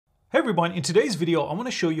Hey everyone, in today's video, I want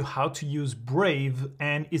to show you how to use Brave,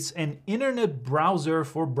 and it's an internet browser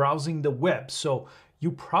for browsing the web. So you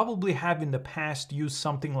probably have in the past used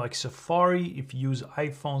something like Safari if you use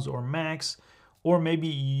iPhones or Macs, or maybe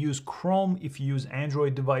you use Chrome if you use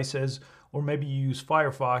Android devices, or maybe you use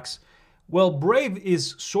Firefox. Well, Brave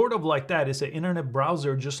is sort of like that. It's an internet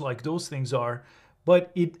browser just like those things are, but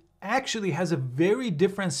it actually has a very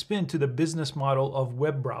different spin to the business model of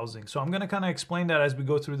web browsing. So I'm going to kind of explain that as we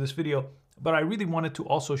go through this video, but I really wanted to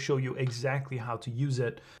also show you exactly how to use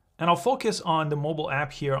it. And I'll focus on the mobile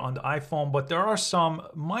app here on the iPhone, but there are some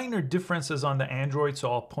minor differences on the Android,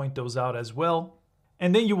 so I'll point those out as well.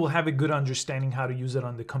 And then you will have a good understanding how to use it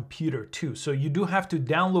on the computer too. So you do have to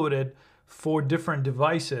download it for different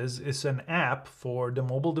devices. It's an app for the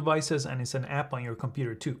mobile devices and it's an app on your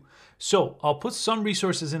computer too. So I'll put some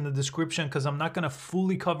resources in the description because I'm not going to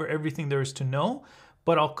fully cover everything there is to know,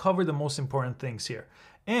 but I'll cover the most important things here.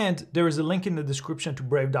 And there is a link in the description to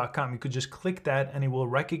brave.com. You could just click that and it will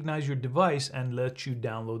recognize your device and let you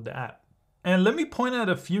download the app. And let me point out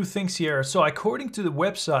a few things here. So according to the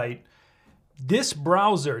website, this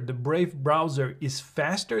browser, the Brave browser, is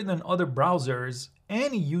faster than other browsers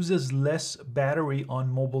and it uses less battery on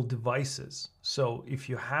mobile devices. So if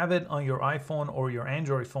you have it on your iPhone or your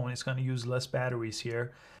Android phone, it's going to use less batteries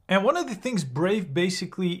here. And one of the things Brave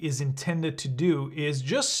basically is intended to do is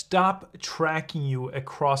just stop tracking you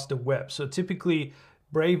across the web. So typically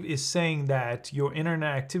Brave is saying that your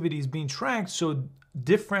internet activity is being tracked, so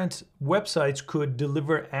different websites could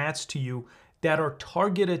deliver ads to you that are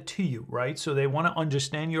targeted to you, right? So they want to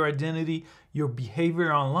understand your identity, your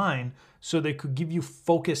behavior online, so they could give you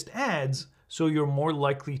focused ads so you're more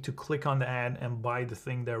likely to click on the ad and buy the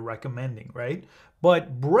thing they're recommending, right?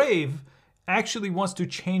 But Brave actually wants to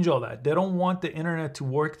change all that. They don't want the internet to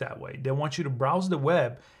work that way. They want you to browse the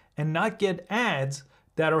web and not get ads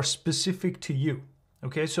that are specific to you,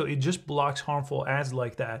 okay? So it just blocks harmful ads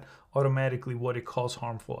like that automatically, what it calls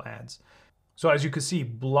harmful ads. So as you can see,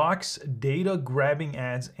 blocks data grabbing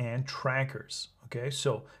ads and trackers. Okay,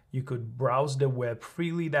 so you could browse the web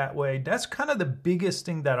freely that way. That's kind of the biggest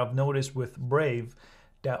thing that I've noticed with Brave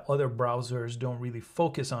that other browsers don't really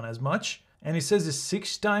focus on as much. And it says it's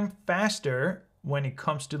 6 times faster when it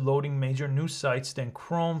comes to loading major news sites than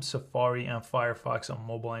Chrome, Safari, and Firefox on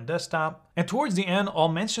mobile and desktop. And towards the end, I'll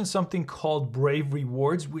mention something called Brave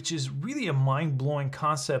Rewards, which is really a mind-blowing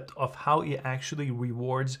concept of how it actually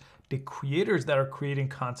rewards the creators that are creating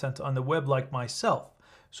content on the web like myself.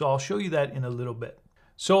 So I'll show you that in a little bit.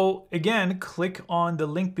 So again, click on the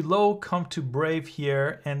link below, come to Brave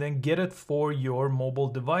here, and then get it for your mobile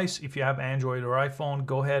device. If you have Android or iPhone,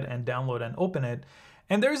 go ahead and download and open it.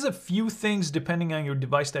 And there's a few things depending on your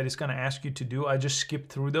device that it's going to ask you to do. I just skipped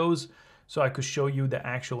through those so I could show you the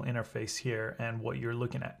actual interface here and what you're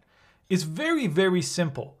looking at. It's very, very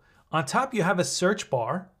simple. On top, you have a search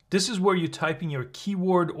bar. This is where you type in your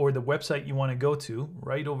keyword or the website you want to go to,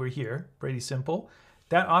 right over here. Pretty simple.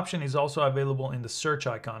 That option is also available in the search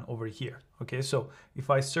icon over here. Okay, so if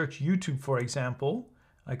I search YouTube, for example,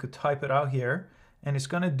 I could type it out here and it's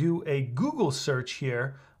going to do a Google search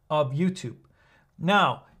here of YouTube.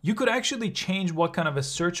 Now, you could actually change what kind of a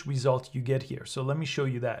search result you get here. So let me show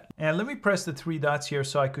you that. And let me press the 3 dots here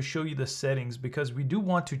so I could show you the settings, because we do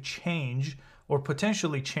want to change or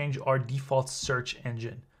potentially change our default search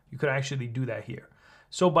engine. You could actually do that here.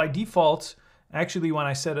 So by default, actually when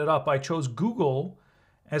I set it up, I chose Google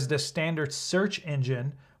as the standard search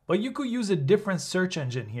engine, but you could use a different search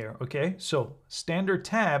engine here, okay? So standard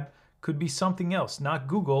tab could be something else, not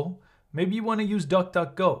Google. Maybe you want to use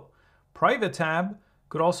DuckDuckGo. Private tab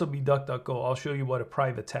could also be DuckDuckGo. I'll show you what a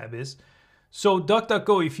private tab is. So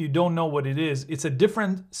DuckDuckGo, if you don't know what it is, it's a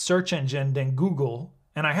different search engine than Google,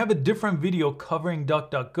 and I have a different video covering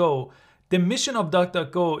DuckDuckGo. The mission of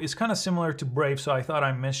DuckDuckGo is kind of similar to Brave, so I thought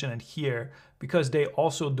I'd mention it here because they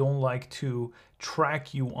also don't like to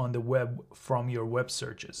track you on the web from your web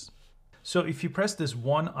searches. So if you press this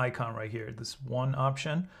one icon right here, this one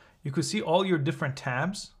option, you could see all your different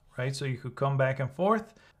tabs, right? So you could come back and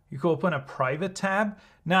forth. You could open a private tab.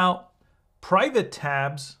 Now, private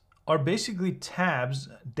tabs are basically tabs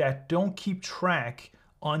that don't keep track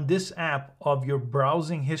on this app of your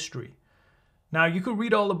browsing history. Now you could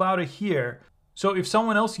read all about it here. So if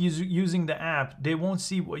someone else is using the app, they won't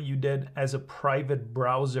see what you did as a private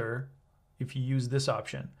browser if you use this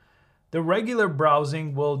option. The regular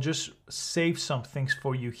browsing will just save some things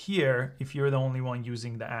for you here if you're the only one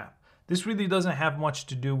using the app. This really doesn't have much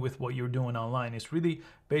to do with what you're doing online. It's really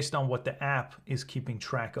based on what the app is keeping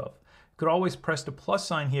track of. You could always press the plus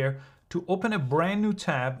sign here to open a brand new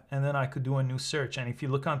tab, and then I could do a new search. And if you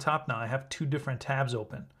look on top now, I have 2 different tabs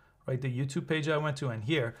open. right? The YouTube page I went to and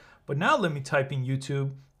here. But now let me type in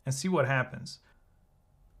YouTube and see what happens.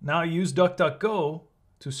 Now I use DuckDuckGo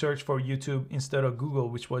to search for YouTube instead of Google,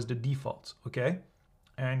 which was the default, okay?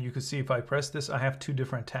 And you can see if I press this, I have two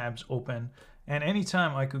different tabs open. And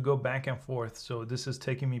anytime I could go back and forth. So this is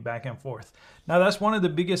taking me back and forth. Now that's one of the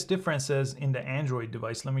biggest differences in the Android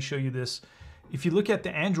device. Let me show you this. If you look at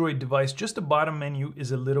the Android device, just the bottom menu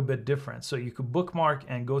is a little bit different. So you could bookmark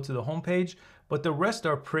and go to the home page, but the rest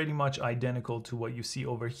are pretty much identical to what you see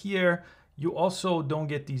over here. You also don't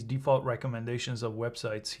get these default recommendations of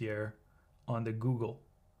websites here on the Google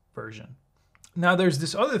version. Now there's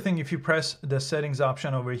this other thing, if you press the settings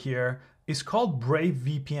option over here, it's called Brave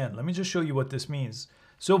VPN. Let me just show you what this means.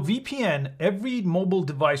 So VPN, every mobile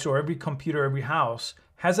device or every computer, every house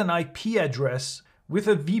has an IP address with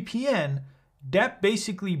a VPN that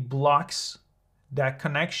basically blocks that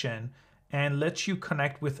connection and lets you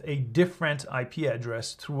connect with a different IP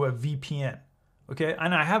address through a VPN. Okay,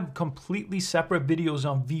 and I have completely separate videos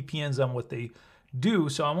on VPNs and what they do,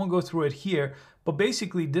 so I won't go through it here. But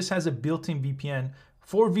basically, this has a built-in VPN.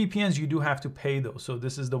 For VPNs, you do have to pay though. So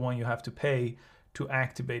this is the one you have to pay to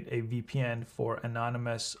activate a VPN for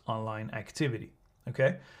anonymous online activity.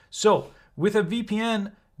 Okay, so with a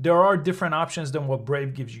VPN, there are different options than what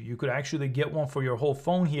Brave gives you. You could actually get one for your whole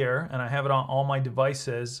phone here, and I have it on all my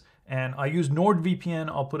devices. And I use NordVPN.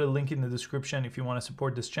 I'll put a link in the description. If you want to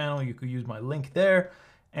support this channel, you could use my link there.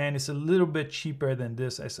 And it's a little bit cheaper than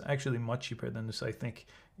this. It's actually much cheaper than this, I think,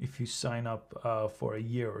 if you sign up for a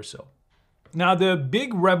year or so. Now, the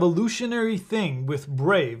big revolutionary thing with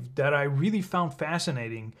Brave that I really found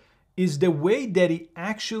fascinating is the way that it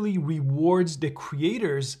actually rewards the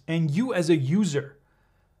creators and you as a user.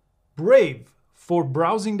 Brave, for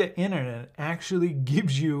browsing the internet, actually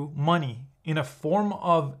gives you money in a form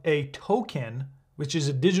of a token, which is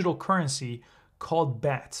a digital currency called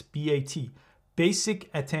BAT, B-A-T, Basic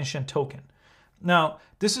Attention Token. Now,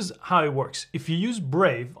 this is how it works. If you use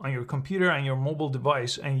Brave on your computer and your mobile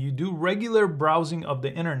device and you do regular browsing of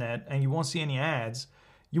the internet and you won't see any ads,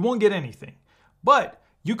 you won't get anything. But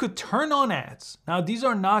you could turn on ads. Now, these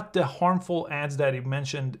are not the harmful ads that it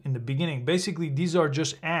mentioned in the beginning. Basically, these are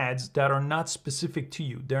just ads that are not specific to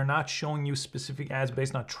you. They're not showing you specific ads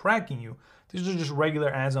based on tracking you. These are just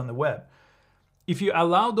regular ads on the web. If you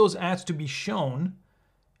allow those ads to be shown,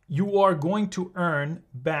 you are going to earn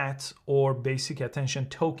BAT or Basic Attention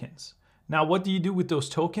Tokens. Now, what do you do with those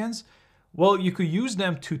tokens? Well, you could use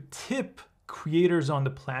them to tip creators on the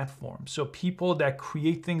platform. So people that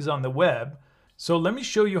create things on the web. So let me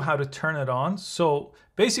show you how to turn it on. So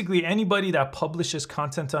basically anybody that publishes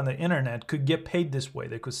content on the internet could get paid this way.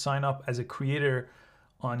 They could sign up as a creator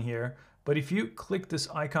on here. But if you click this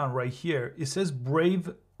icon right here, it says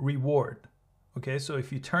Brave Reward. Okay, so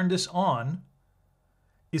if you turn this on,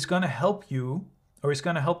 it's going to help you, or it's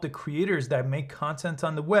going to help the creators that make content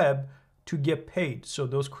on the web to get paid. So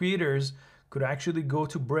those creators could actually go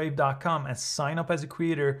to brave.com and sign up as a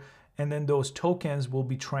creator, and then those tokens will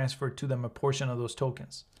be transferred to them, a portion of those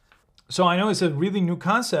tokens. So I know it's a really new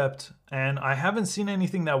concept, and I haven't seen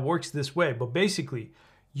anything that works this way, but basically,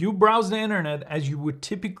 you browse the internet as you would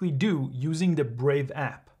typically do using the Brave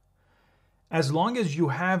app. As long as you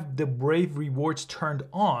have the Brave rewards turned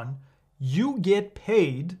on, you get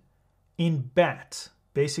paid in BAT,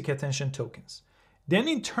 Basic Attention Tokens. Then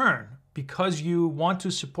in turn, because you want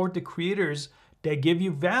to support the creators that give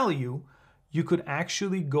you value, you could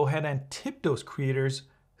actually go ahead and tip those creators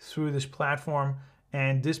through this platform.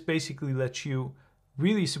 And this basically lets you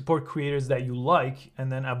really support creators that you like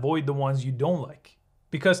and then avoid the ones you don't like.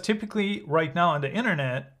 Because typically right now on the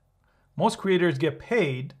internet, most creators get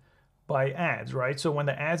paid by ads, right? So when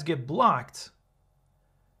the ads get blocked,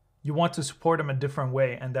 you want to support them a different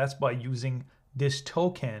way, and that's by using this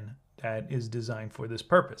token that is designed for this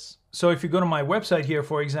purpose. So if you go to my website here,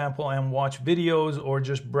 for example, and watch videos or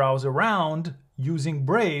just browse around using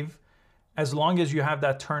Brave, as long as you have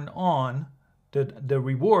that turned on, the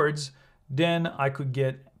rewards, then I could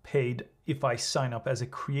get paid if I sign up as a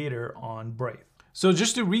creator on Brave. So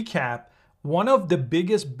just to recap, one of the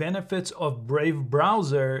biggest benefits of Brave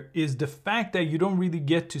browser is the fact that you don't really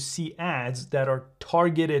get to see ads that are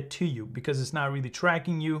targeted to you because it's not really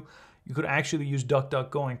tracking you. You could actually use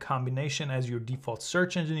DuckDuckGo in combination as your default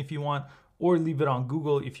search engine if you want, or leave it on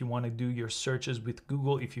Google if you want to do your searches with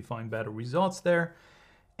Google if you find better results there.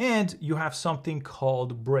 And you have something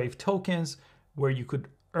called Brave tokens where you could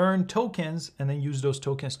earn tokens and then use those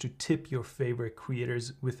tokens to tip your favorite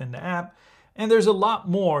creators within the app. And there's a lot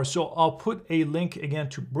more, so I'll put a link again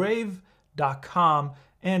to brave.com,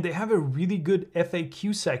 and they have a really good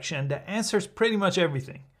FAQ section that answers pretty much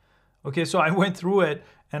everything. Okay, so I went through it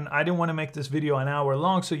and I didn't want to make this video an hour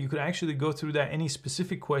long, so you could actually go through that. Any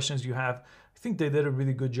specific questions you have, I think they did a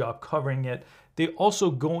really good job covering it. They also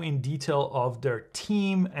go in detail of their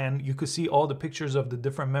team, and you could see all the pictures of the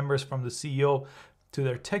different members from the CEO to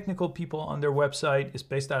their technical people on their website. It's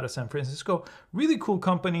based out of San Francisco. Really cool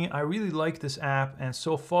company. I really like this app, and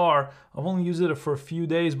so far I've only used it for a few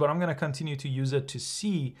days, but I'm going to continue to use it to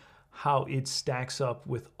see how it stacks up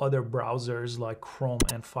with other browsers like Chrome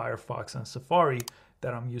and Firefox and Safari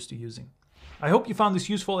that I'm used to using. I hope you found this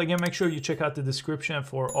useful. Again, make sure you check out the description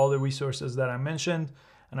for all the resources that I mentioned,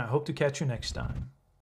 and I hope to catch you next time.